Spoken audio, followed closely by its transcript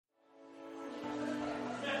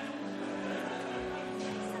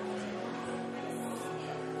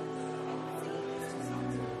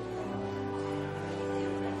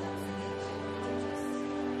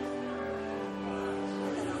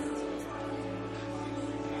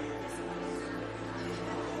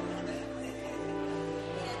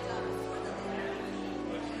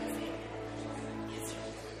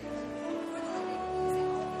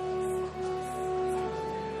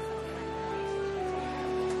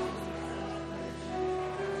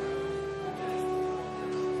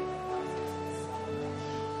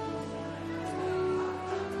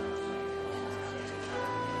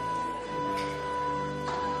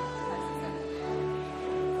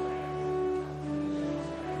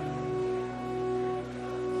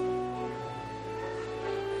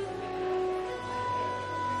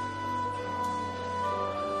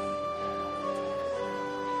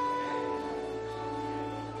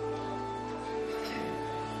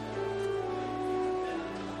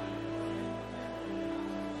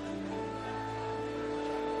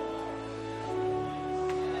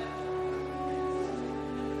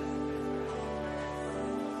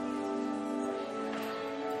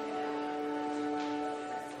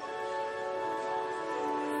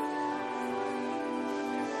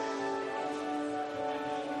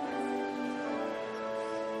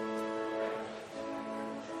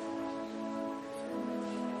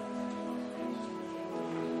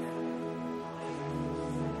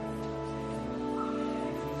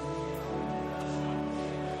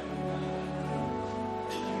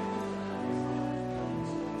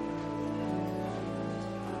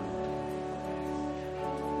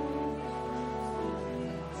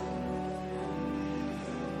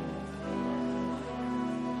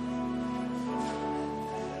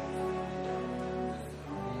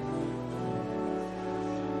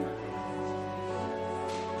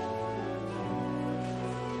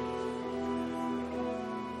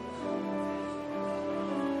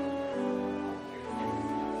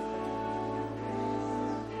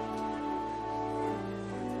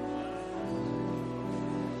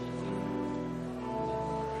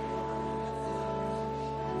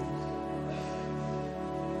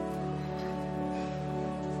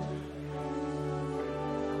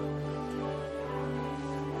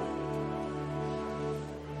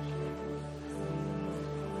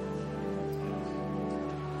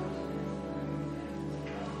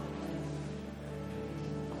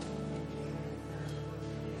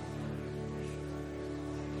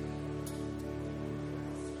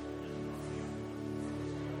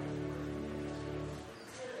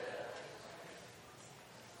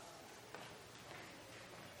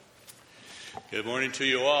Good morning to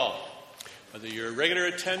you all. Whether you're a regular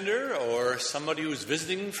attender or somebody who's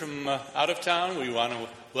visiting from out of town, we want to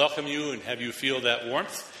welcome you and have you feel that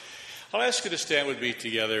warmth. I'll ask you to stand with me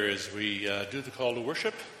together as we do the call to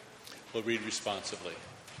worship. We'll read responsively.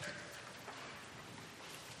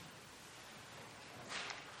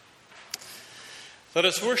 Let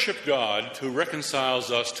us worship God who reconciles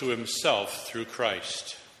us to himself through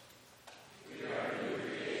Christ.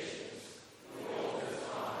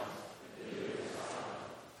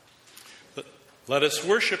 Let us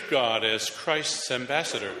worship God as Christ's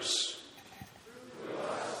ambassadors.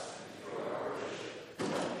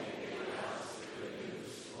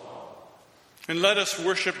 And let us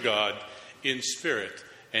worship God in spirit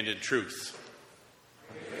and in truth.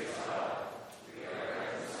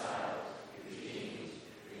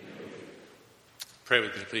 Pray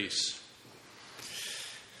with me, please.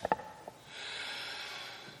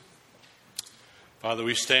 Father,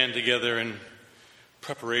 we stand together in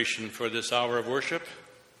preparation for this hour of worship.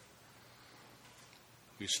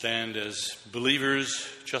 We stand as believers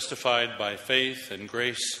justified by faith and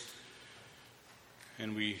grace,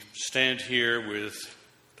 and we stand here with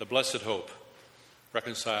the blessed hope,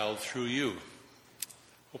 reconciled through you.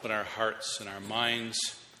 Open our hearts and our minds.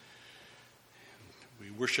 We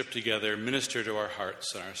worship together, minister to our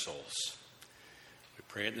hearts and our souls. We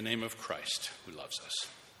pray in the name of Christ, who loves us.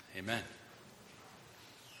 Amen.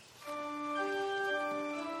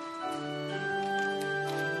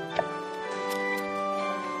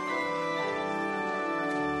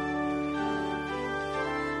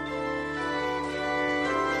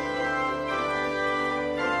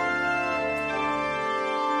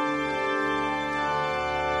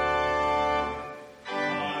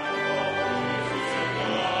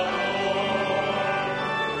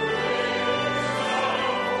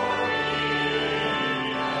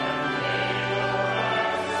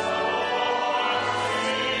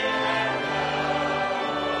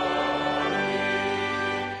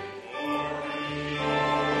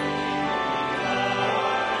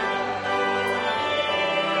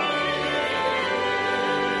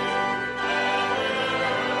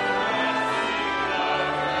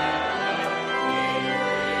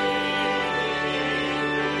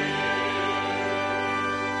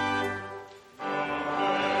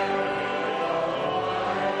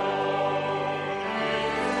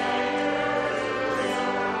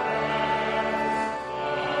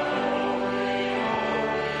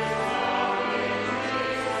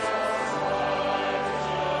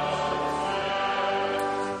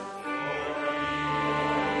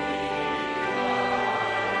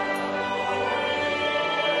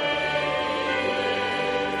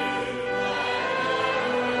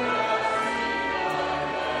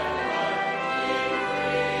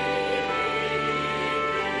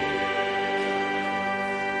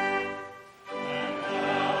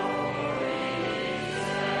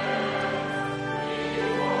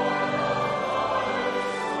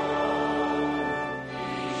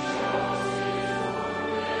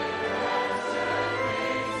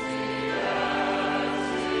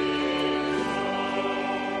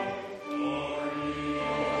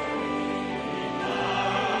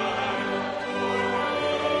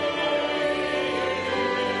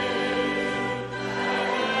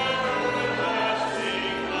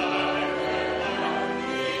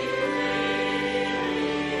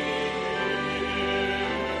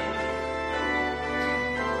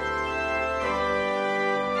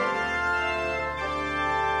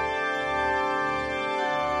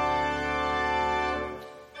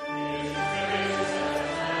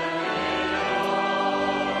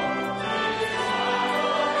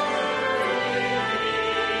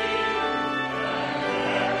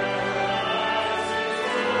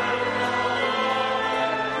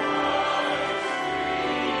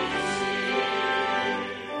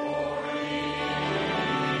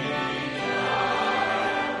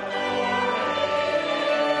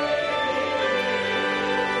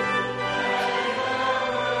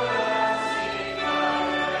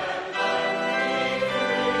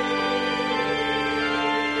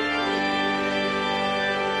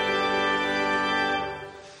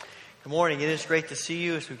 Good morning. It is great to see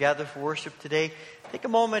you as we gather for worship today. Take a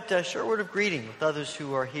moment to share a word of greeting with others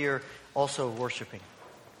who are here also worshiping.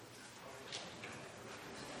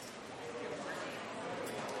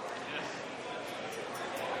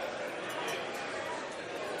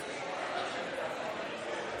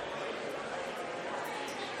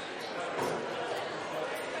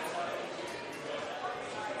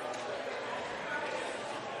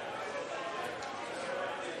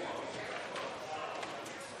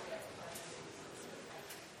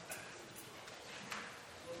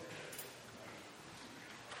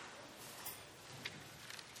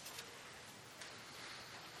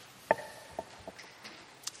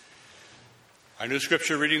 Our new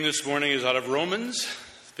scripture reading this morning is out of Romans,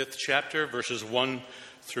 5th chapter, verses 1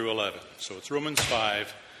 through 11. So it's Romans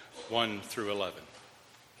 5, 1 through 11.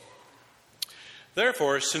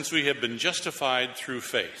 Therefore, since we have been justified through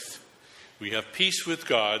faith, we have peace with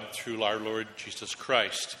God through our Lord Jesus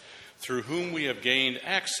Christ, through whom we have gained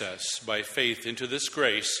access by faith into this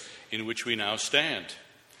grace in which we now stand.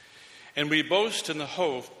 And we boast in the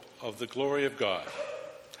hope of the glory of God.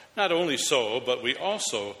 Not only so, but we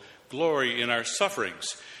also glory in our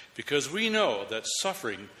sufferings, because we know that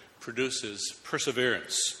suffering produces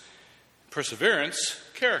perseverance. Perseverance,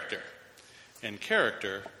 character, and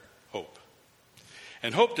character, hope.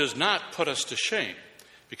 And hope does not put us to shame,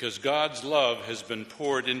 because God's love has been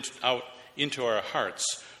poured out into our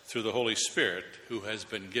hearts through the Holy Spirit who has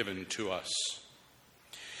been given to us.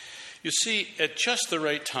 You see, at just the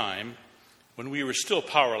right time, when we were still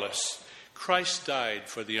powerless, Christ died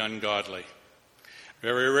for the ungodly.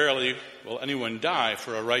 Very rarely will anyone die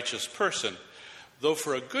for a righteous person, though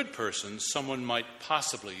for a good person, someone might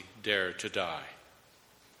possibly dare to die.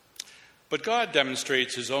 But God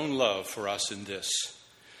demonstrates his own love for us in this: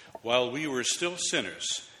 while we were still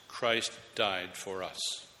sinners, Christ died for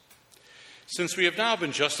us. Since we have now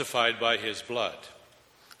been justified by his blood,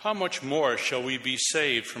 how much more shall we be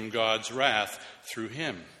saved from God's wrath through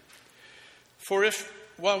him? For if,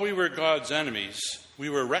 while we were God's enemies, we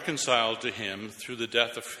were reconciled to him through the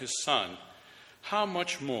death of his Son, how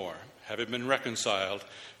much more, having been reconciled,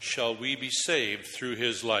 shall we be saved through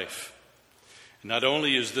his life? And not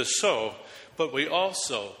only is this so, but we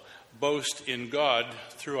also boast in God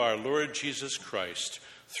through our Lord Jesus Christ,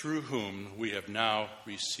 through whom we have now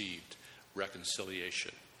received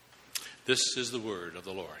reconciliation. This is the word of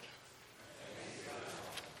the Lord.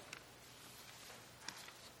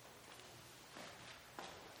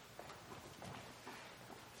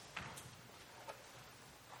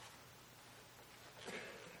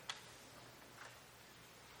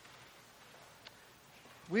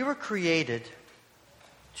 We were created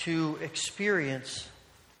to experience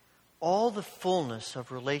all the fullness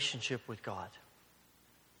of relationship with God.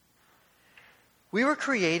 We were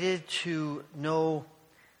created to know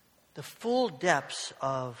the full depths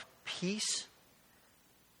of peace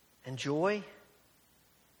and joy,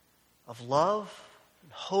 of love,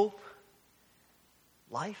 and hope,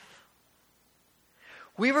 life.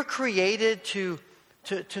 We were created to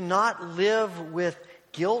not live with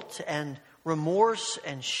guilt and remorse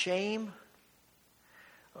and shame.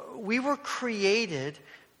 We were created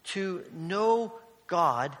to know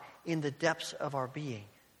God in the depths of our being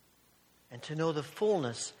and to know the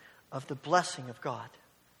fullness of the blessing of God.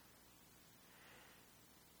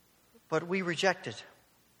 But we rejected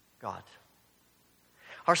God.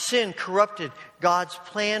 Our sin corrupted God's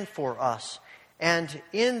plan for us. And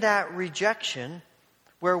in that rejection,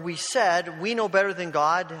 where we said we know better than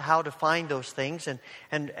God how to find those things,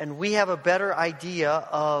 and we have a better idea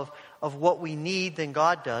of what we need than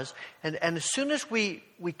God does. And as soon as we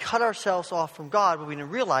cut ourselves off from God, what we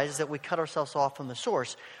didn't realize is that we cut ourselves off from the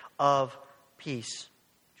source of peace,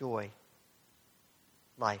 joy,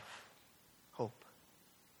 life, hope.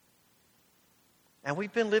 And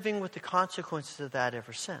we've been living with the consequences of that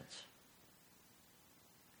ever since.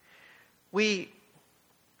 We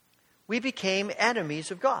became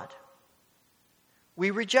enemies of God.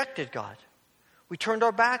 We rejected God. We turned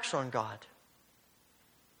our backs on God.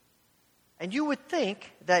 And you would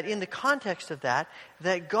think that in the context of that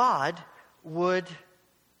God would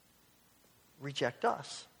reject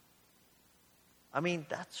us. I mean,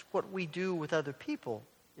 that's what we do with other people,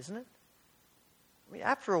 isn't it? I mean,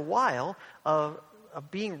 after a while of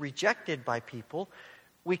being rejected by people,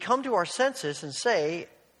 we come to our senses and say,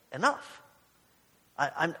 enough.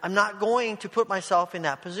 I'm not going to put myself in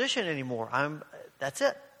that position anymore. That's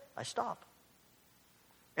it. I stop.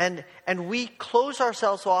 And we close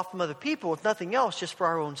ourselves off from other people, if nothing else, just for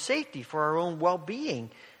our own safety, for our own well-being,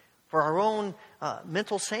 for our own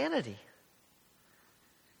mental sanity.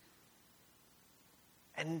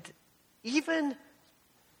 And even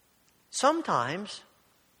sometimes,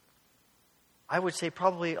 I would say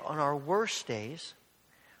probably on our worst days,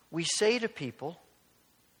 we say to people,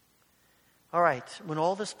 all right, when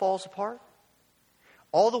all this falls apart,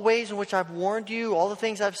 all the ways in which I've warned you, all the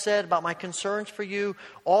things I've said about my concerns for you,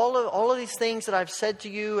 all of these things that I've said to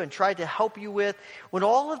you and tried to help you with, when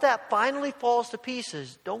all of that finally falls to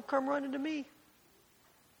pieces, don't come running to me.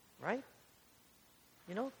 Right?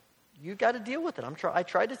 You know, you got to deal with it. I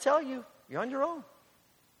tried to tell you. You're on your own.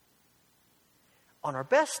 On our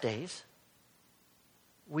best days,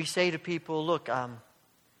 we say to people, look,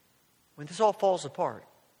 when this all falls apart,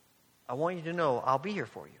 I want you to know I'll be here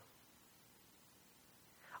for you.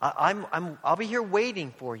 I'll be here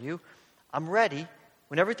waiting for you. I'm ready.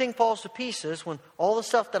 When everything falls to pieces, when all the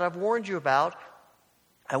stuff that I've warned you about,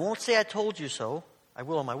 I won't say I told you so. I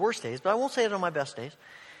will on my worst days, but I won't say it on my best days.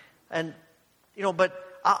 And, but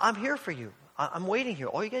I'm here for you. I'm waiting here.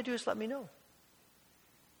 All you got to do is let me know.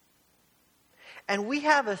 And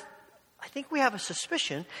I think we have a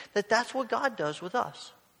suspicion that that's what God does with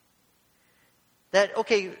us. That,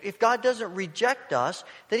 okay, if God doesn't reject us,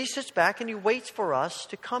 that he sits back and he waits for us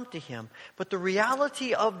to come to him. But the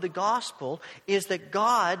reality of the gospel is that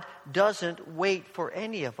God doesn't wait for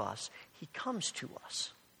any of us. He comes to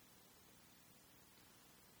us.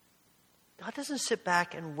 God doesn't sit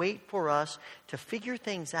back and wait for us to figure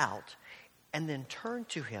things out and then turn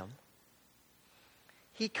to him.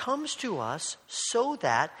 He comes to us so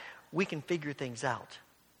that we can figure things out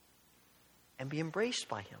and be embraced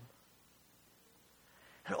by him.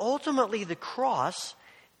 And ultimately, the cross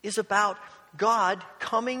is about God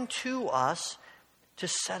coming to us to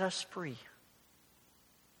set us free.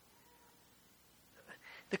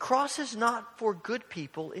 The cross is not for good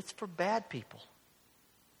people, it's for bad people.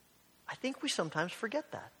 I think we sometimes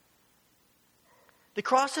forget that. The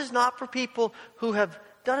cross is not for people who have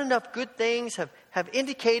done enough good things, have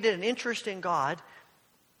indicated an interest in God,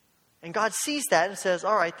 and God sees that and says,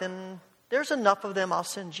 all right, then there's enough of them, I'll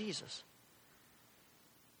send Jesus.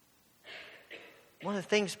 One of the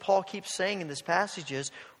things Paul keeps saying in this passage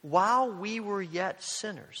is, while we were yet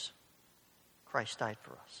sinners, Christ died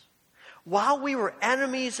for us. While we were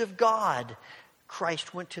enemies of God,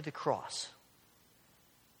 Christ went to the cross.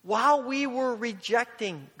 While we were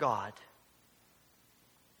rejecting God,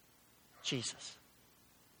 Jesus.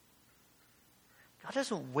 God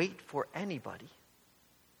doesn't wait for anybody.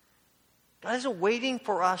 God isn't waiting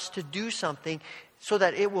for us to do something so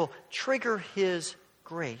that it will trigger his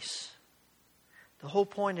grace. The whole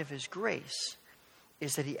point of his grace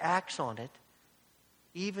is that he acts on it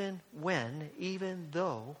even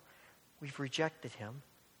though we've rejected him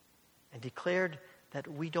and declared that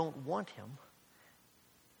we don't want him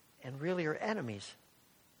and really are enemies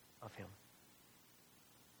of him.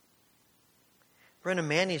 Brennan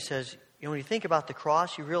Manning says, when you think about the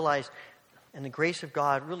cross, you realize, and the grace of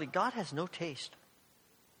God, really, God has no taste.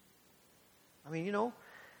 I mean,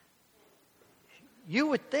 you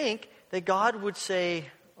would think that God would say,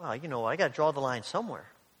 well, I got to draw the line somewhere.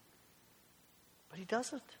 But he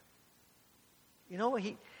doesn't.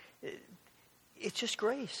 It's just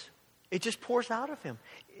grace. It just pours out of him.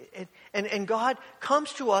 And God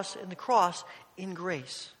comes to us in the cross in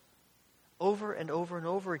grace. Over and over and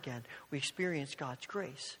over again, we experience God's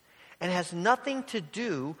grace. And it has nothing to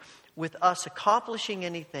do with us accomplishing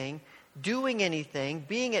anything, doing anything,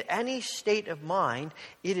 being at any state of mind.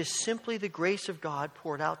 It is simply the grace of God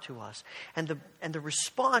poured out to us. And the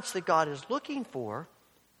response that God is looking for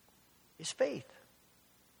is faith,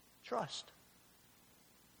 trust.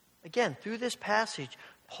 Again, through this passage,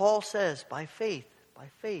 Paul says, by faith, by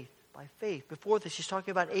faith, by faith. Before this, he's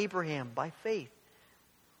talking about Abraham, by faith.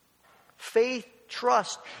 Faith,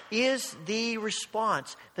 trust is the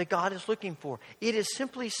response that God is looking for. It is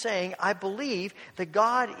simply saying, I believe that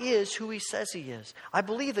God is who he says he is. I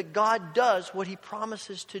believe that God does what he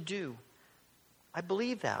promises to do. I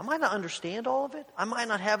believe that. I might not understand all of it. I might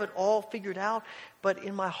not have it all figured out. But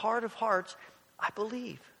in my heart of hearts, I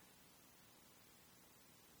believe.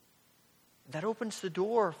 That opens the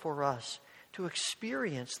door for us to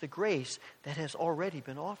experience the grace that has already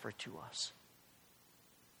been offered to us.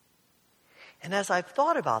 And as I've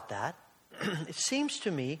thought about that, it seems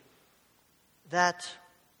to me that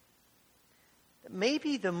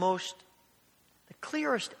maybe the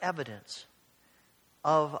clearest evidence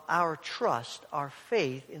of our trust, our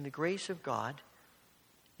faith in the grace of God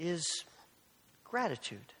is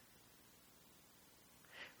gratitude.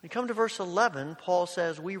 When you come to verse 11, Paul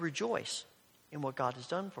says, we rejoice in what God has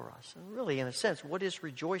done for us. And really, in a sense, what is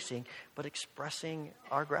rejoicing but expressing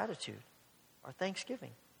our gratitude, our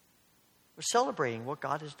thanksgiving? We're celebrating what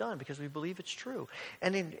God has done because we believe it's true.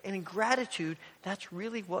 And in gratitude, that's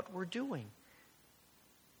really what we're doing.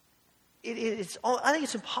 I think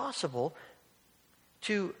it's impossible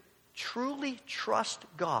to truly trust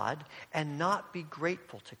God and not be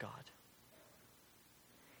grateful to God.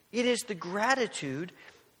 It is the gratitude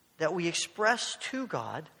that we express to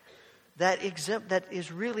God that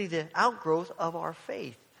is really the outgrowth of our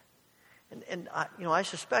faith. And I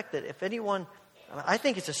suspect that if anyone, I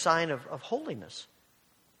think it's a sign of holiness.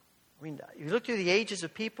 I mean, you look through the ages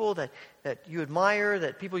of people that you admire,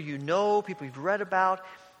 that people you know, people you've read about,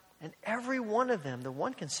 and every one of them, the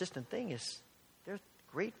one consistent thing is they're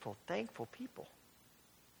grateful, thankful people.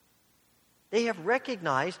 They have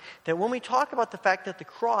recognized that when we talk about the fact that the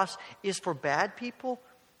cross is for bad people,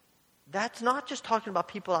 that's not just talking about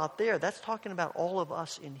people out there. That's talking about all of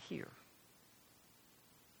us in here.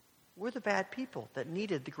 We're the bad people that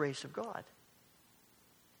needed the grace of God.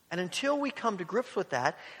 And until we come to grips with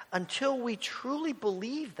that, until we truly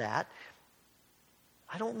believe that,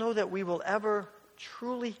 I don't know that we will ever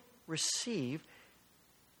truly receive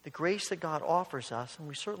the grace that God offers us, and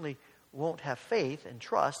we certainly won't have faith and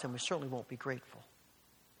trust, and we certainly won't be grateful.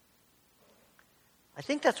 I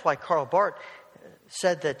think that's why Karl Barth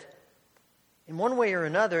said that in one way or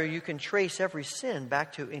another, you can trace every sin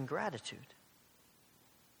back to ingratitude.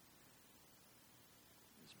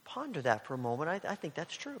 Ponder that for a moment. I think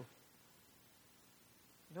that's true.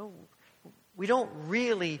 We don't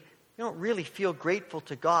really feel grateful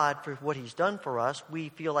to God for what He's done for us. We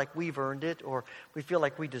feel like we've earned it, or we feel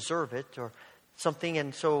like we deserve it, or something.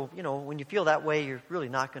 And so, when you feel that way, you're really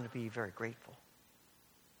not going to be very grateful.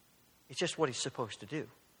 It's just what He's supposed to do.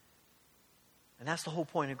 And that's the whole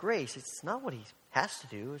point of grace. It's not what He has to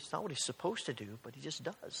do. It's not what He's supposed to do, but He just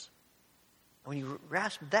does. And when you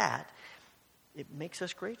grasp that, it makes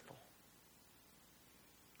us grateful.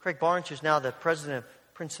 Craig Barnes, who's now the president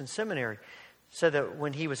of Princeton Seminary, said that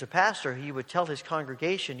when he was a pastor, he would tell his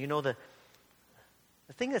congregation, the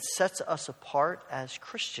thing that sets us apart as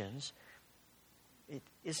Christians, it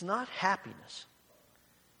is not happiness.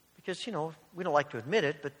 Because, we don't like to admit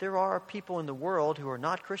it, but there are people in the world who are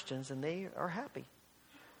not Christians and they are happy.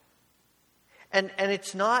 And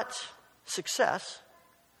it's not success.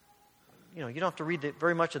 You don't have to read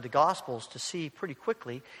very much of the Gospels to see pretty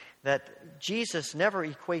quickly that Jesus never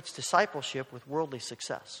equates discipleship with worldly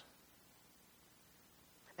success.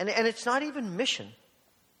 And it's not even mission.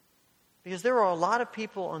 Because there are a lot of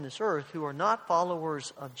people on this earth who are not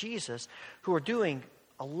followers of Jesus who are doing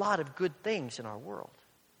a lot of good things in our world.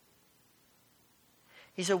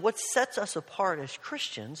 He said, what sets us apart as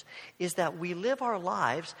Christians is that we live our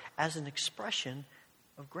lives as an expression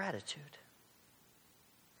of gratitude.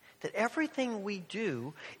 That everything we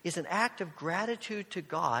do is an act of gratitude to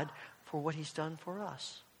God for what He's done for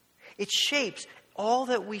us. It shapes all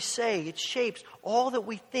that we say. It shapes all that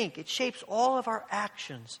we think. It shapes all of our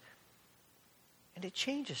actions. And it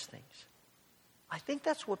changes things. I think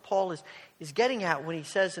that's what Paul is getting at when he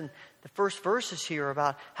says in the first verses here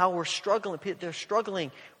about how we're struggling. They're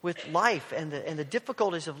struggling with life and the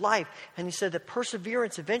difficulties of life. And he said that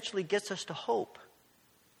perseverance eventually gets us to hope.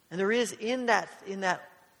 And there is in that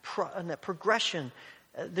progression,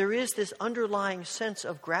 there is this underlying sense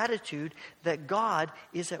of gratitude that God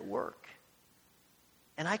is at work.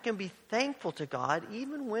 And I can be thankful to God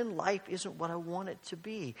even when life isn't what I want it to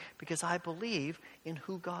be, because I believe in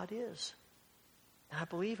who God is. And I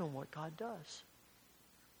believe in what God does.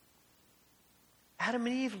 Adam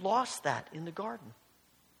and Eve lost that in the garden.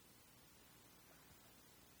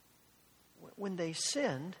 When they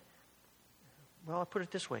sinned, well, I'll put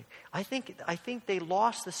it this way. I think they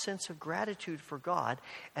lost the sense of gratitude for God,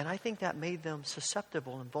 and I think that made them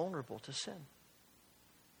susceptible and vulnerable to sin.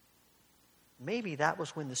 Maybe that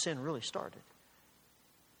was when the sin really started.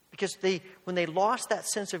 Because when they lost that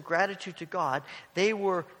sense of gratitude to God, they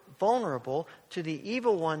were vulnerable to the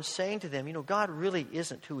evil one saying to them, God really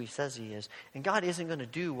isn't who He says He is, and God isn't going to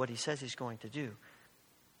do what He says He's going to do.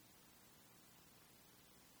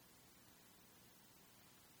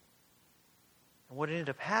 And what ended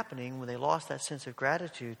up happening when they lost that sense of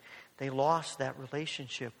gratitude, they lost that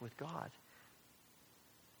relationship with God.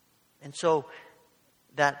 And so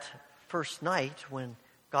that first night when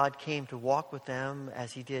God came to walk with them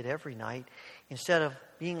as He did every night, instead of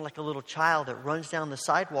being like a little child that runs down the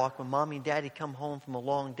sidewalk when Mommy and Daddy come home from a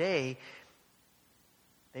long day,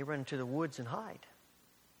 they run into the woods and hide.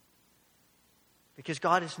 Because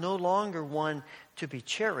God is no longer one to be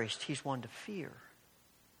cherished, He's one to fear.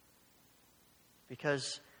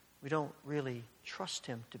 Because we don't really trust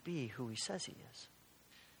Him to be who He says He is.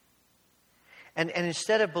 And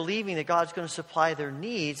instead of believing that God's going to supply their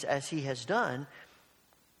needs as He has done,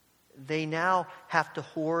 they now have to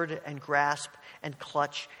hoard and grasp and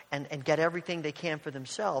clutch and get everything they can for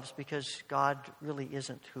themselves because God really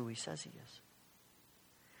isn't who He says He is.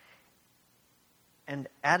 And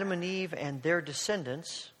Adam and Eve and their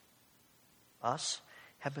descendants, us,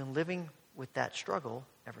 have been living with that struggle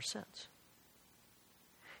ever since.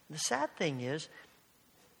 And the sad thing is,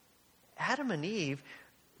 Adam and Eve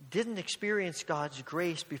didn't experience God's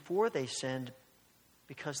grace before they sinned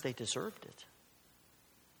because they deserved it.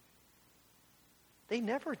 They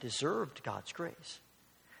never deserved God's grace.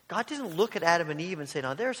 God didn't look at Adam and Eve and say,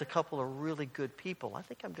 now there's a couple of really good people. I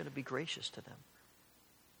think I'm going to be gracious to them.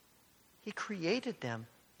 He created them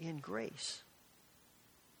in grace.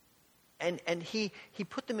 And he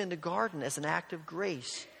put them in the garden as an act of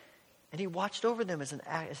grace. And he watched over them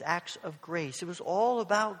as acts of grace. It was all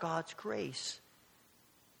about God's grace.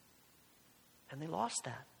 And they lost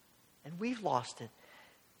that. And we've lost it.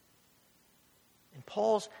 And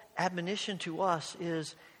Paul's admonition to us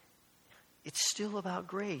is, it's still about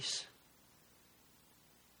grace.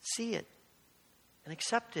 See it and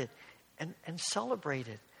accept it and celebrate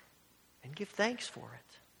it and give thanks for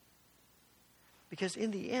it. Because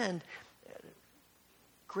in the end,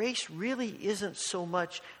 grace really isn't so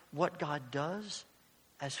much what God does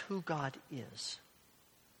as who God is.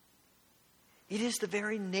 It is the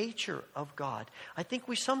very nature of God. I think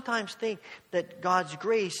we sometimes think that God's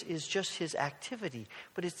grace is just his activity,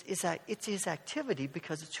 but it's his activity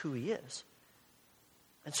because it's who he is.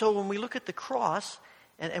 And so when we look at the cross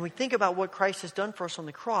and we think about what Christ has done for us on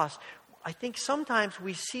the cross, I think sometimes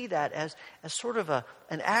we see that as sort of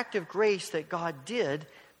an act of grace that God did,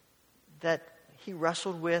 that he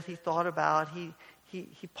wrestled with, he thought about, he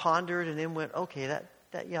pondered, and then went, okay,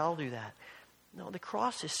 that yeah, I'll do that. No, the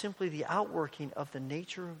cross is simply the outworking of the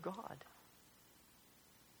nature of God.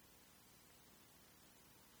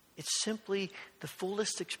 It's simply the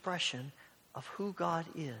fullest expression of who God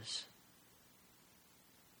is,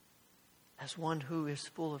 as one who is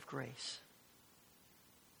full of grace.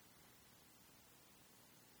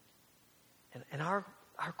 And our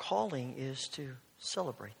calling is to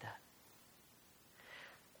celebrate that.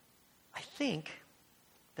 I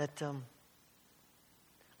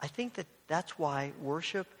think that that's why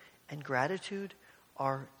worship and gratitude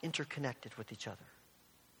are interconnected with each other.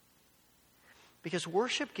 Because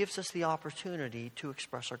worship gives us the opportunity to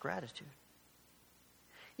express our gratitude.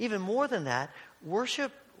 Even more than that,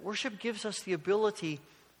 worship gives us the ability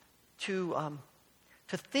to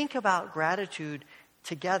think about gratitude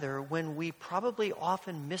together when we probably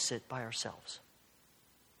often miss it by ourselves.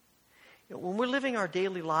 You know, when we're living our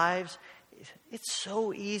daily lives, it's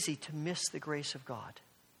so easy to miss the grace of God.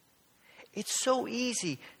 It's so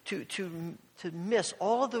easy to miss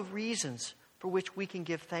all of the reasons for which we can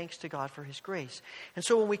give thanks to God for his grace. And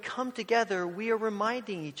so when we come together, we are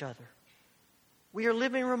reminding each other. We are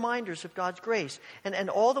living reminders of God's grace. And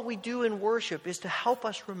all that we do in worship is to help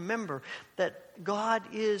us remember that God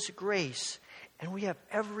is grace. And we have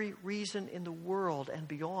every reason in the world and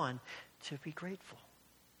beyond to be grateful.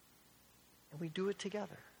 And we do it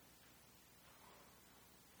together.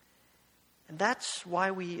 And that's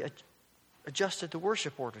why we adjusted the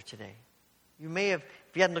worship order today. You may have,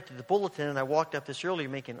 if you hadn't looked at the bulletin and I walked up this early,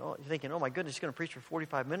 you're thinking, oh my goodness, he's going to preach for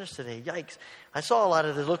 45 minutes today. Yikes. I saw a lot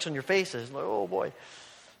of the looks on your faces. Like, oh boy.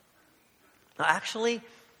 Now, actually,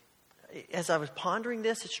 as I was pondering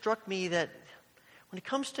this, it struck me that when it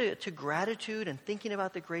comes to gratitude and thinking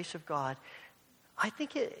about the grace of God, I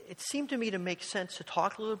think it seemed to me to make sense to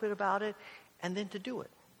talk a little bit about it and then to do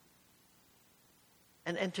it.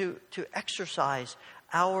 And to exercise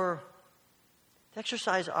our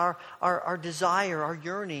desire, our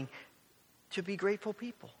yearning to be grateful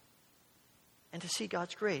people and to see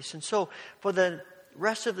God's grace. And so for the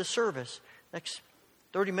rest of the service, next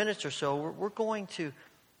 30 minutes or so, we're going to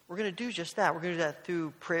do just that. We're going to do that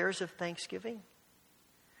through prayers of thanksgiving.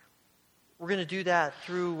 We're going to do that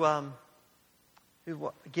through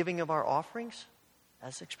giving of our offerings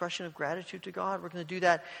as an expression of gratitude to God. We're going to do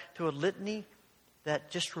that through a litany that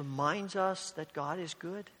just reminds us that God is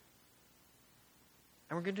good.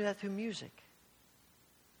 And we're going to do that through music.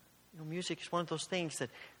 You know, music is one of those things that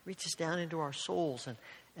reaches down into our souls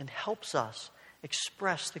and helps us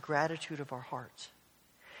express the gratitude of our hearts.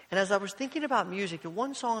 And as I was thinking about music, the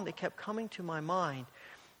one song that kept coming to my mind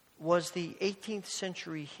was the 18th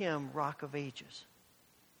century hymn, Rock of Ages.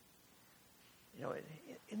 You know,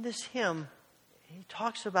 in this hymn, he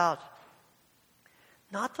talks about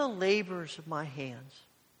not the labors of my hands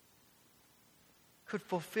could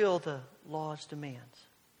fulfill the law's demands.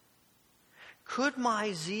 Could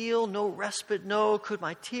my zeal no respite know? Could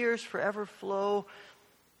my tears forever flow?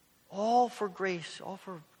 All for grace,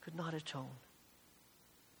 could not atone.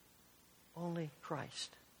 Only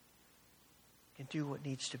Christ can do what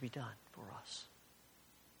needs to be done for us.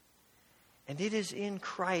 And it is in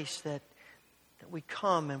Christ that we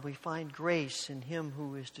come and we find grace in him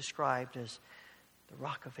who is described as the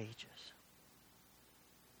Rock of Ages.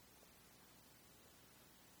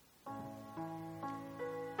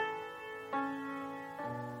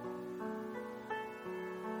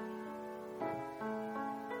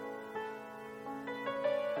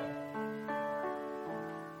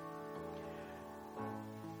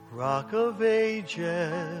 Rock of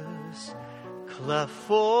Ages, cleft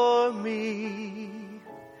for me,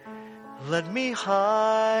 Let me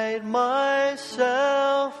hide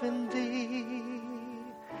myself in thee.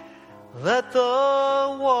 Let the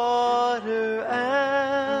water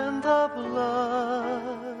and the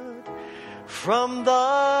blood from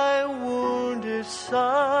thy wounded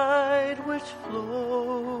side which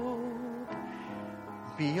flowed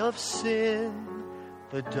be of sin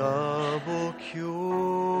the double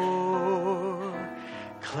cure.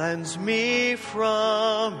 Cleanse me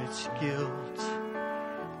from its guilt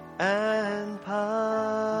and power.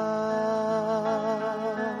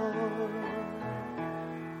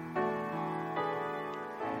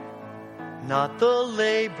 Not the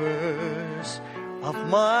labors of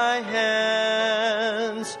my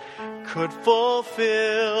hands could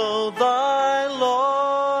fulfill thy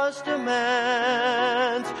law's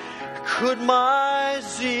demand. Could my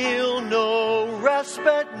zeal no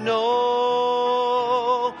respite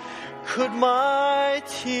know? Could my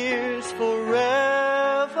tears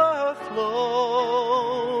forever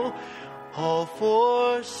flow? All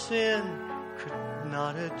for sin could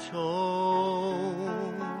not atone.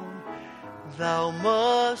 Thou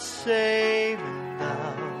must save, and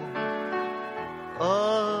thou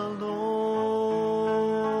alone.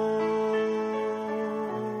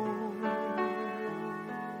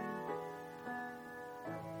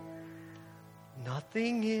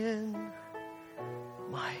 Nothing in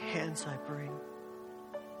my hands I bring,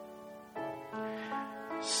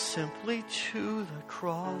 simply to the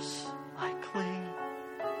cross I cling.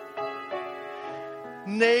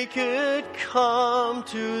 Naked come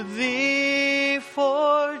to thee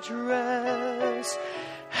for dress,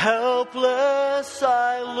 helpless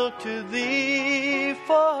I look to thee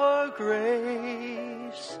for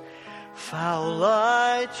grace. Foul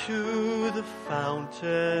I to the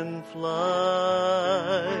fountain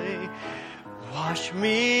fly, wash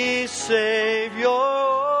me, Savior,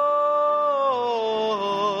 or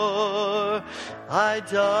I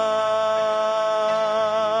die.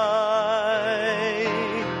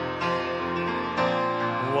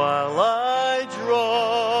 While I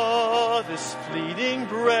draw this fleeting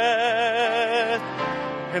breath,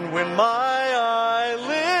 and when my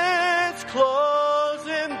eyelids close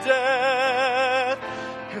in death,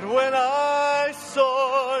 and when I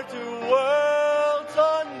soar to worlds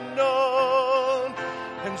unknown,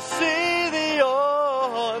 and see thee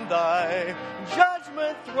on thy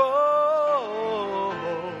judgment throne,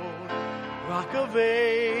 Rock of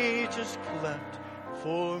Ages cleft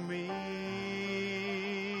for me.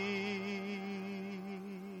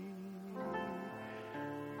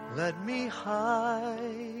 Let me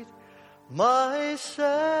hide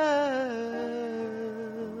myself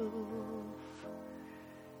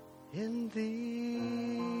in thee.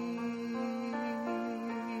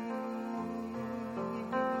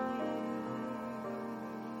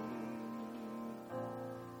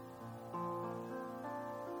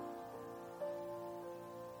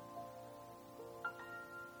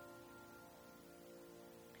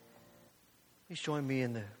 Please join me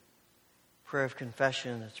in the prayer of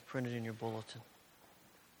confession that's printed in your bulletin.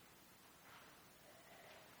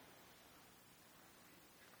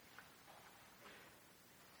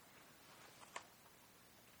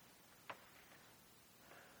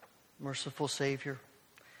 Merciful Savior,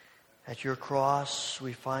 at your cross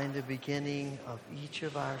we find the beginning of each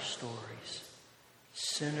of our stories,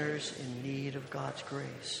 sinners in need of God's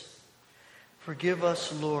grace. Forgive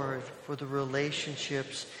us, Lord, for the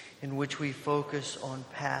relationships in which we focus on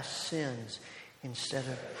past sins instead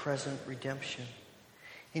of present redemption,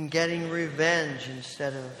 in getting revenge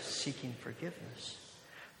instead of seeking forgiveness,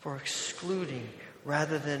 for excluding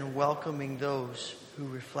rather than welcoming those who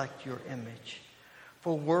reflect your image,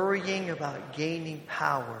 for worrying about gaining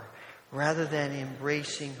power rather than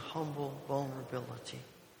embracing humble vulnerability.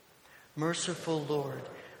 Merciful Lord,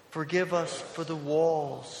 forgive us for the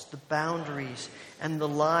walls, the boundaries, and the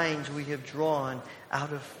lines we have drawn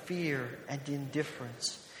out of fear and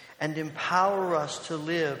indifference, and empower us to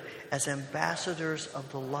live as ambassadors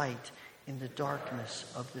of the light in the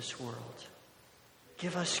darkness of this world.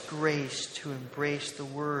 Give us grace to embrace the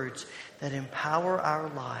words that empower our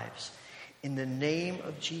lives. In the name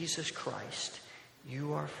of Jesus Christ,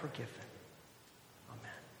 you are forgiven.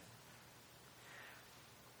 Amen.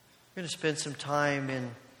 We're going to spend some time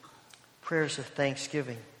in prayers of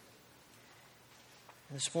thanksgiving.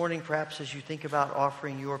 And this morning, perhaps as you think about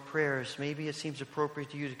offering your prayers, maybe it seems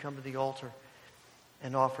appropriate to you to come to the altar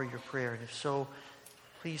and offer your prayer. And if so,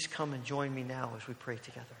 please come and join me now as we pray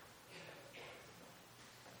together.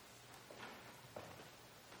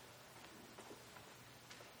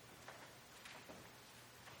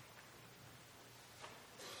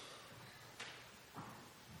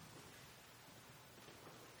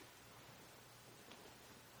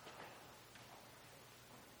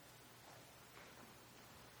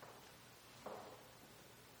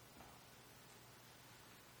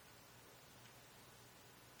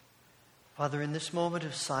 Father, in this moment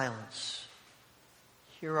of silence,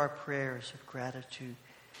 hear our prayers of gratitude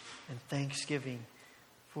and thanksgiving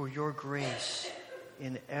for your grace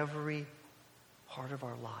in every part of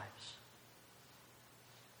our lives.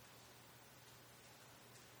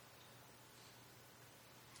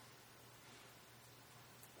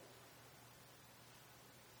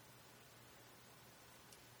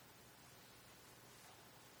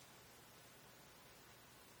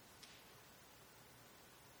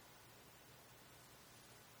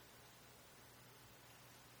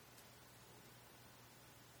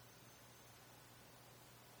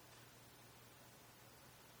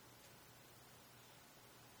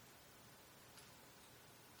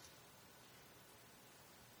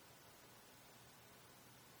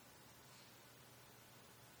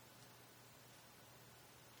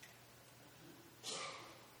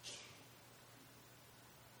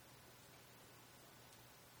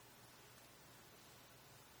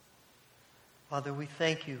 Father, we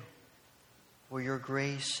thank you for your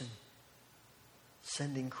grace in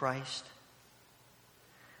sending Christ.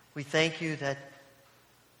 We thank you that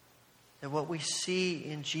what we see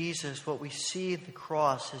in Jesus, what we see in the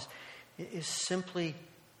cross is simply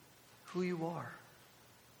who you are.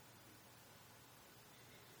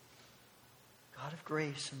 God of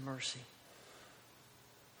grace and mercy.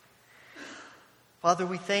 Father,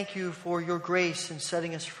 we thank you for your grace in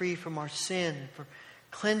setting us free from our sin, for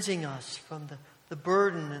cleansing us from the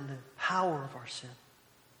burden and the power of our sin.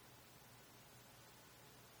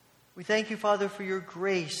 We thank you, Father, for your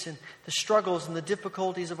grace and the struggles and the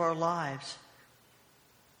difficulties of our lives.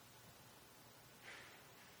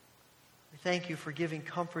 We thank you for giving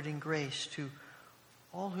comforting grace to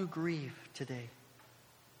all who grieve today.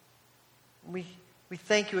 We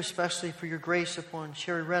thank you especially for your grace upon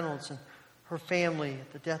Sherry Reynolds and her family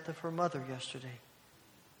at the death of her mother yesterday.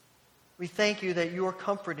 We thank you that you are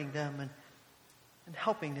comforting them and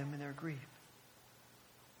helping them in their grief.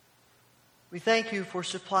 We thank you for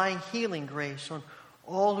supplying healing grace on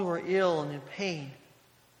all who are ill and in pain.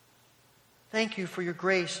 Thank you for your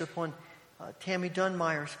grace upon Tammy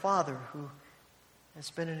Dunmire's father, who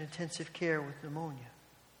has been in intensive care with pneumonia.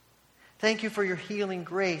 Thank you for your healing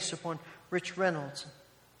grace upon Rich Reynolds,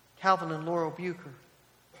 Calvin and Laurel Bucher,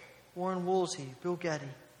 Warren Woolsey, Bill Getty,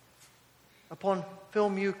 upon Phil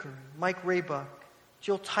Muker, Mike Raybuck,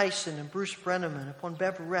 Jill Tyson and Bruce Brenneman, upon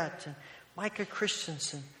Bev Rett and Micah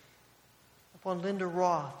Christensen, upon Linda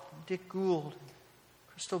Roth, Dick Gould,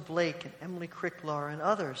 Crystal Blake and Emily Cricklar, and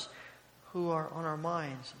others who are on our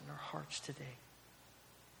minds and our hearts today.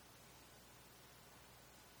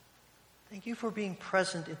 Thank you for being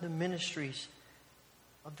present in the ministries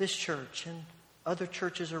of this church and other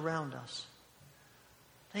churches around us.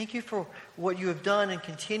 Thank you for what you have done and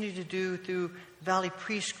continue to do through Valley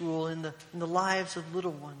Preschool in the lives of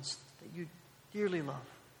little ones that you dearly love.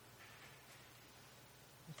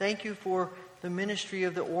 Thank you for the ministry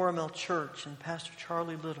of the Oramel Church and Pastor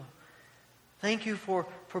Charlie Little. Thank you for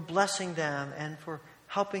blessing them and for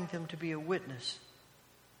helping them to be a witness.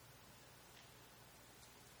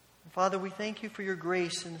 And Father, we thank you for your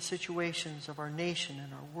grace in the situations of our nation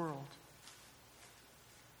and our world.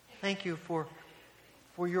 Thank you for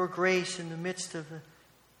your grace in the midst of the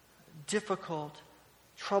difficult,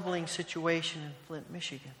 troubling situation in Flint,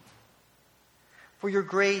 Michigan. For your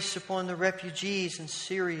grace upon the refugees in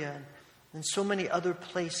Syria and so many other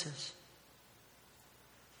places.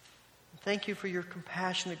 And thank you for your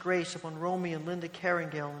compassionate grace upon Romy and Linda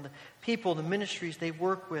Carringale and the people, the ministries they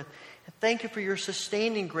work with. And thank you for your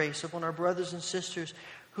sustaining grace upon our brothers and sisters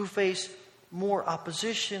who face more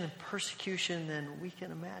opposition and persecution than we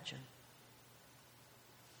can imagine.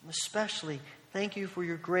 Especially, thank you for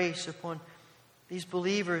your grace upon these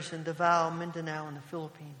believers in Davao, Mindanao, and the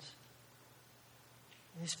Philippines.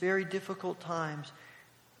 In these very difficult times,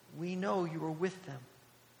 we know you are with them.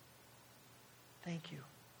 Thank you.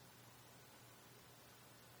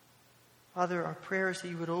 Father, our prayer is that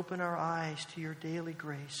you would open our eyes to your daily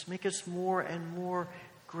grace. Make us more and more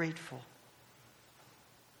grateful.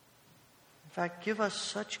 In fact, give us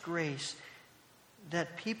such grace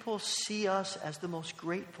that people see us as the most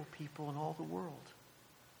grateful people in all the world.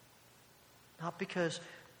 Not because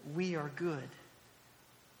we are good,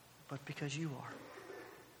 but because you are.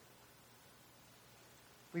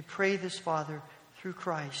 We pray this, Father, through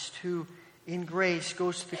Christ, who in grace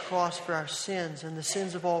goes to the cross for our sins and the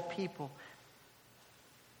sins of all people,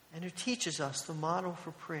 and who teaches us the model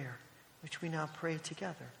for prayer, which we now pray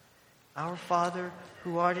together. Our Father,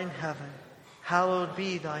 who art in heaven, hallowed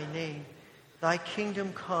be thy name. Thy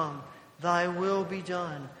kingdom come, thy will be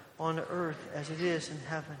done on earth as it is in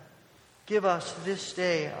heaven. Give us this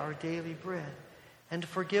day our daily bread, And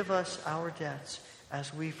forgive us our debts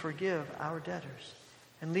as we forgive our debtors.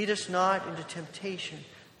 And lead us not into temptation,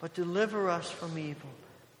 but deliver us from evil.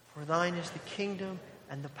 For thine is the kingdom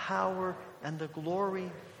and the power and the glory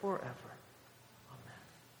forever. Amen.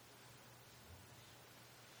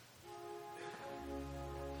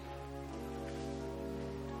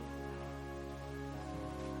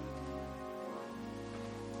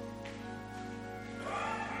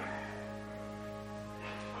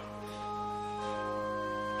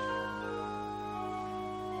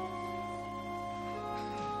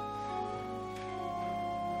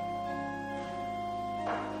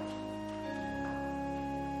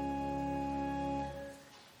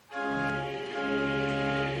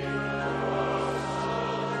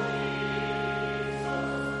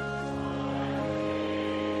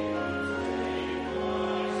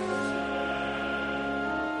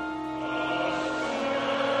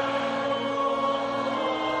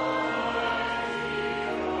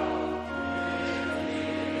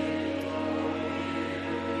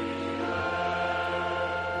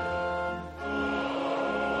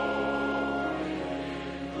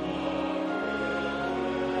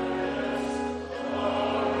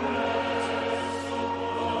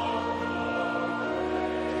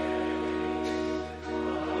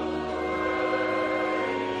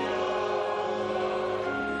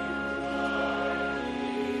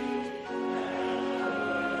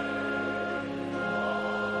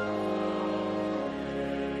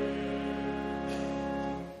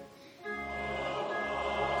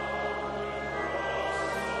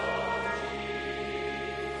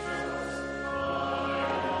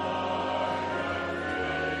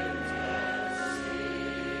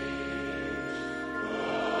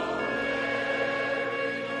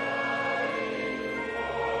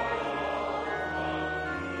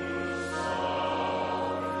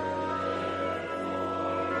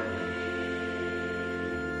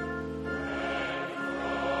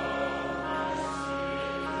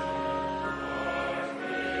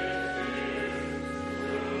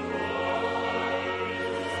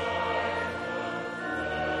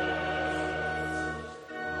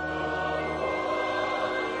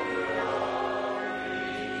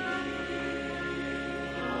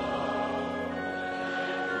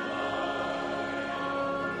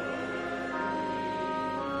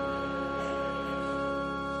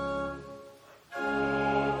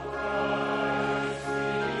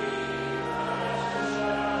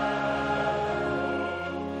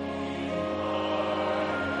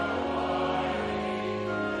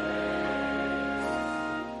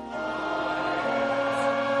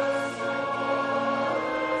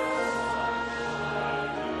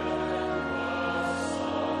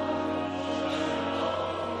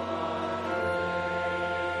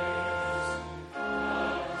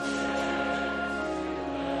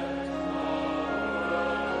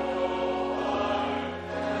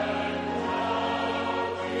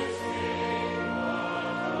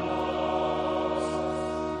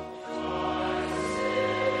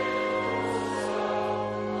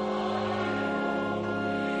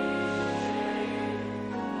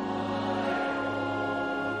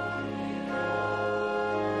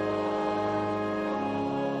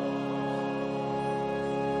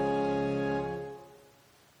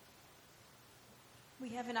 We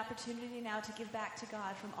have an opportunity now to give back to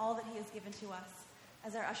God from all that he has given to us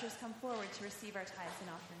as our ushers come forward to receive our tithes and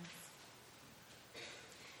offerings.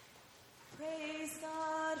 Praise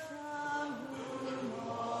God from whom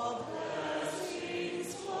all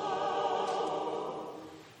blessings flow.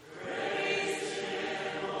 Praise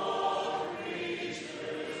him, all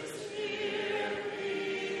creatures here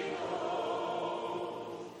below.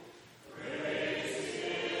 Praise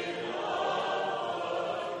him,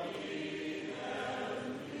 all the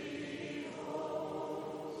heavenly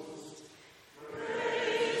host.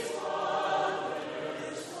 Praise Father,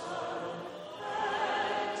 Son,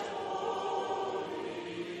 and Holy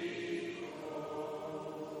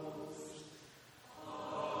Ghost.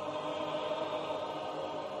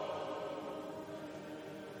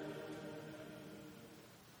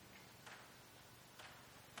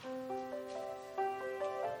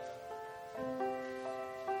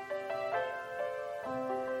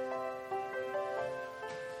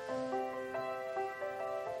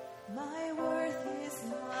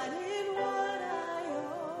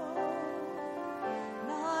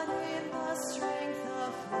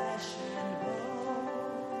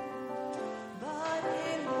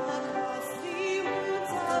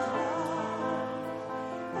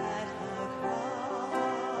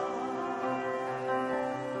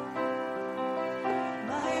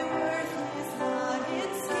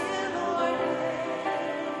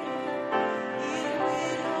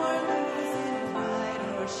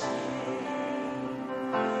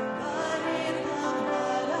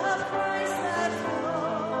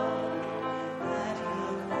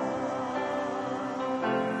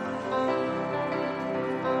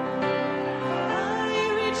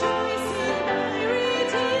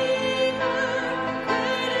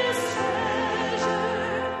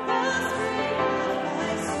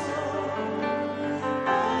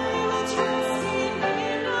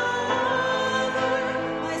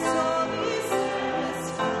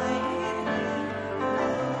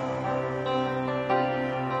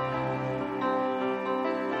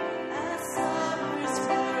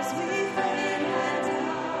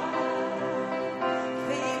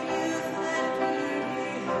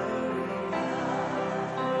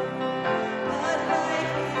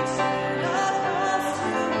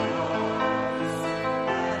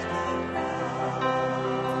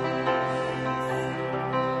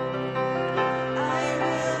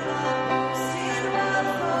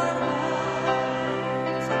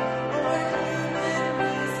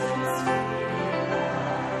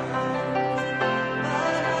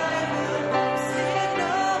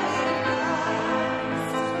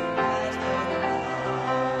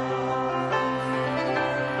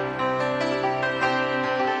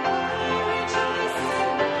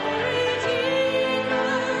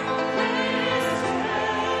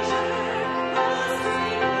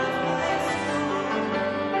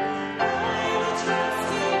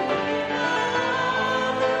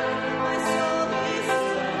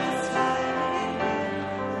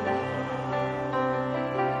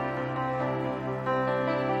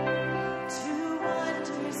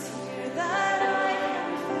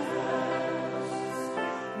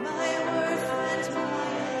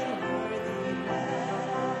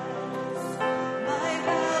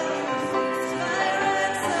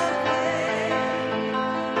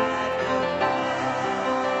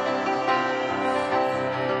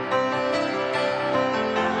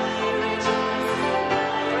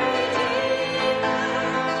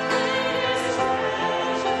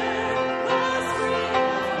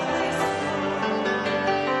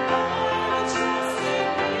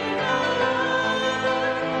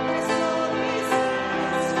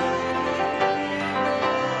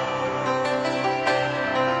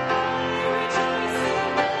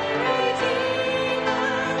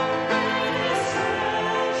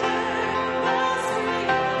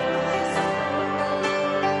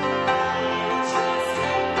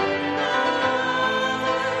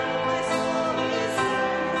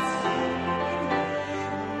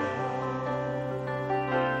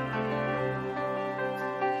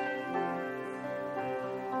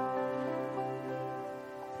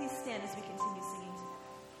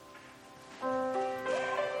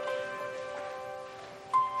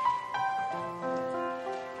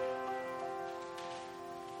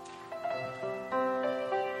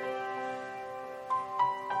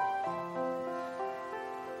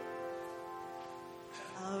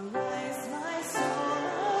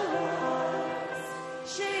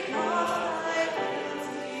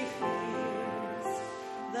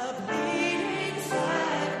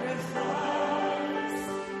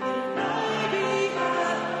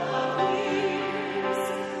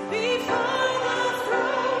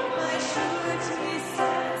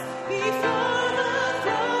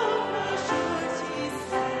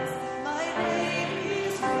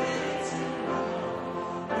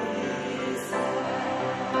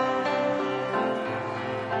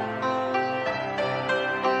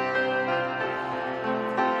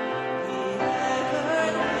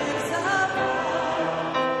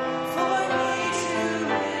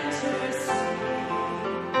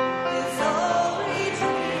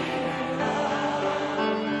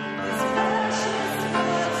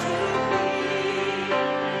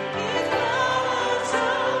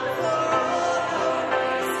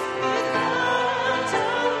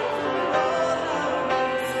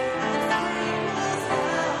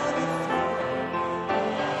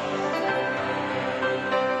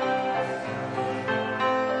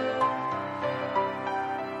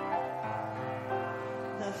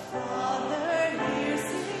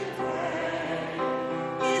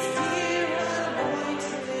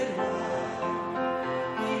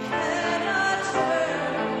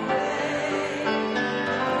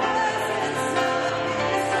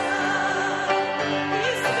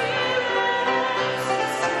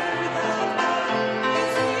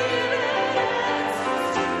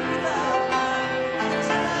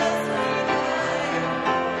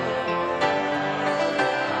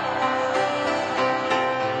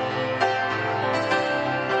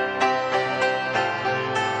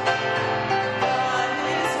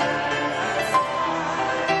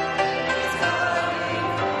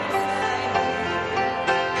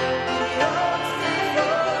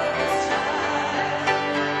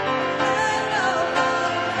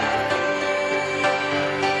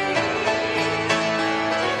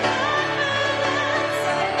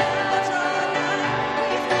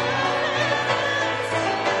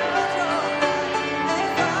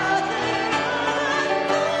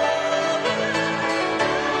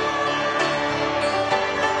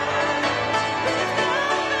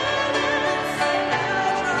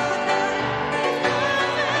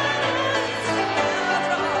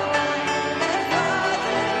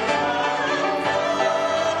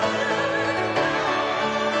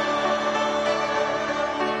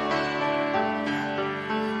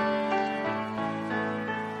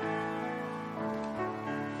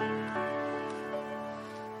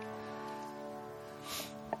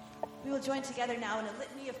 join together now in a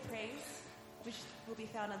litany of praise, which will be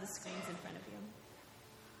found on the screens in front of you.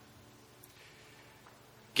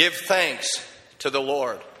 Give thanks to the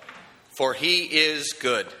Lord, for he is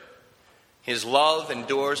good. His love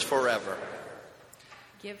endures forever.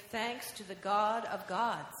 Give thanks to the God of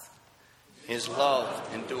gods. His love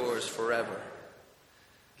endures forever.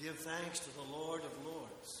 Give thanks to the Lord of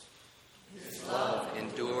lords. His love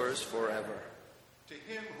endures forever. To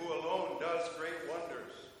him who alone does great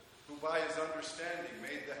wonders, who by his understanding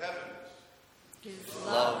made the heavens. His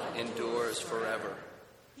love endures forever.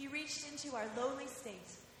 He reached into our lowly state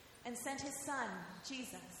and sent his Son,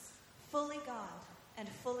 Jesus, fully God and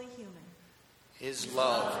fully human. His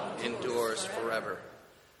love endures forever.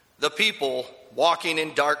 The people walking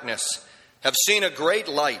in darkness have seen a great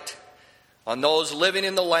light. On those living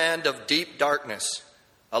in the land of deep darkness,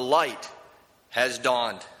 a light has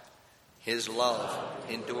dawned. His love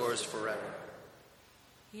endures forever.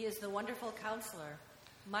 He is the wonderful Counselor,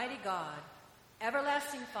 mighty God,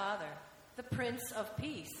 everlasting Father, the Prince of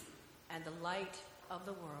Peace, and the light of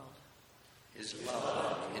the world. His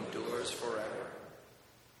love endures forever.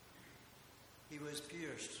 He was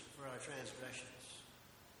pierced for our transgressions.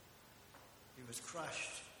 He was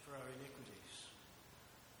crushed for our iniquities.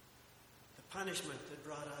 The punishment that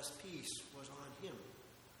brought us peace was on him,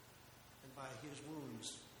 and by his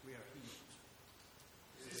wounds we are healed.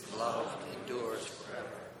 His love endures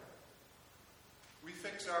forever. We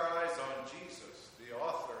fix our eyes on Jesus, the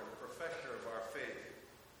author and perfecter of our faith,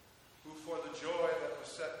 who for the joy that was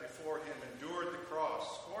set before him endured the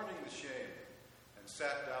cross, scorning the shame, and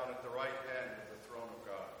sat down at the right hand of the throne of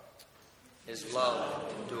God. His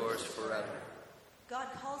love endures forever. God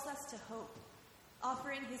calls us to hope,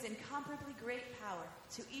 offering his incomparably great power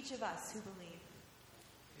to each of us who believe.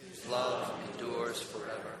 His love endures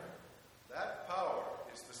forever. That power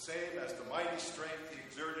is the same as the mighty strength he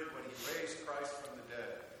exerted when he raised Christ from the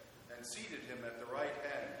dead and seated him at the right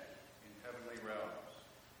hand in heavenly realms.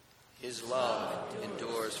 His love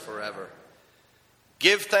endures forever.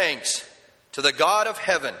 Give thanks to the God of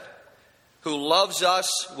heaven, who loves us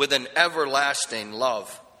with an everlasting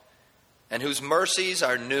love, and whose mercies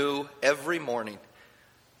are new every morning.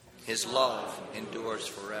 His love endures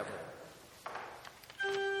forever.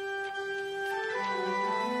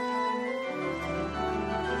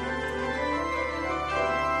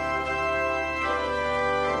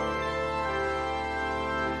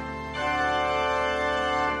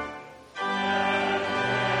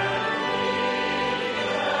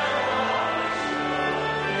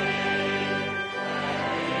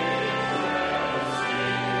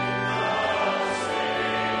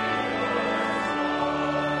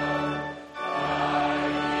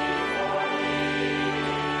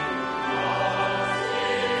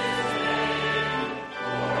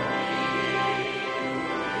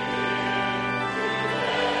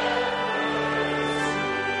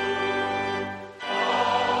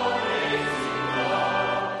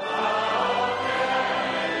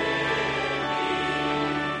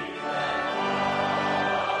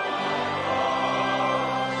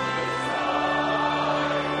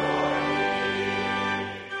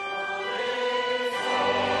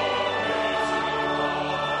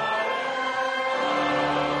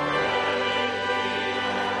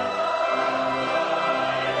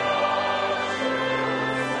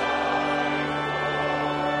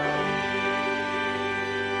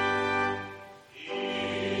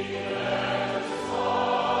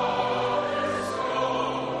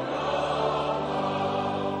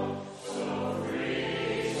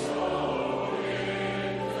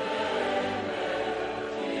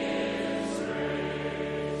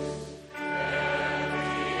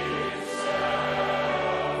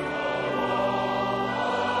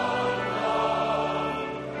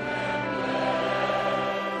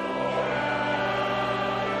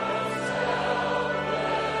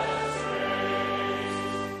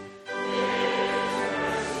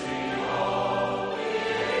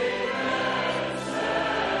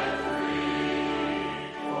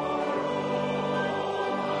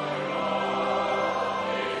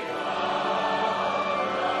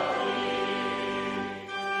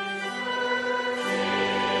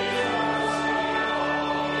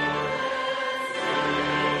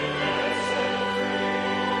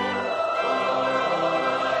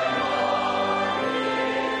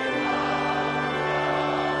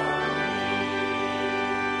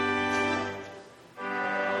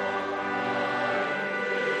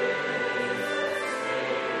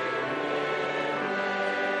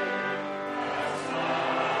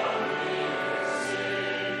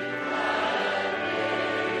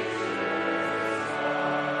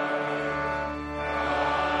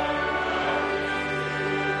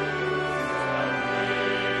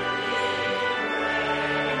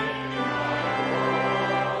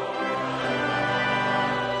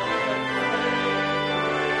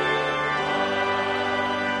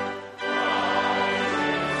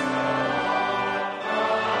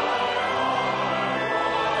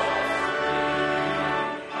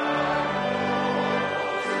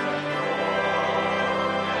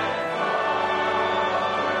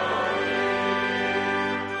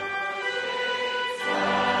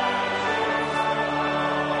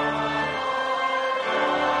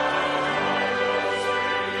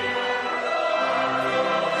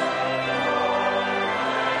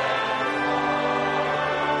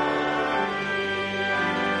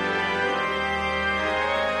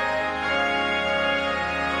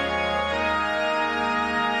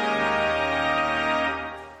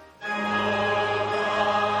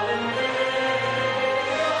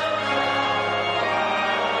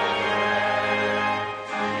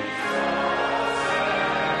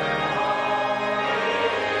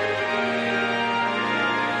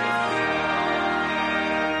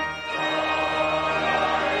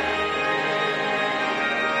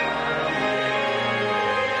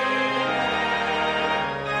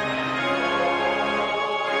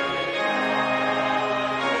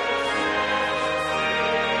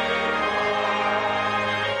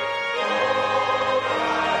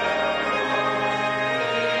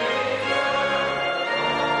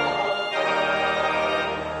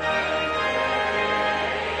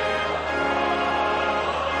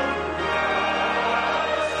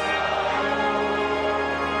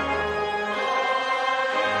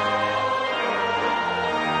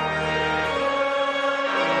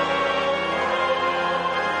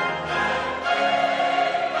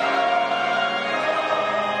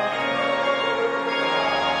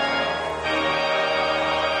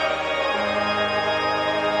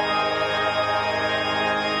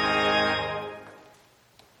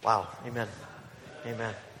 Wow. Amen.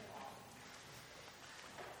 Amen.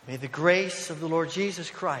 May the grace of the Lord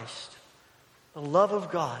Jesus Christ, the love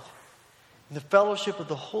of God, and the fellowship of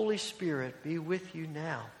the Holy Spirit be with you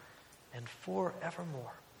now and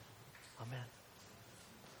forevermore.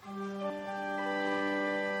 Amen.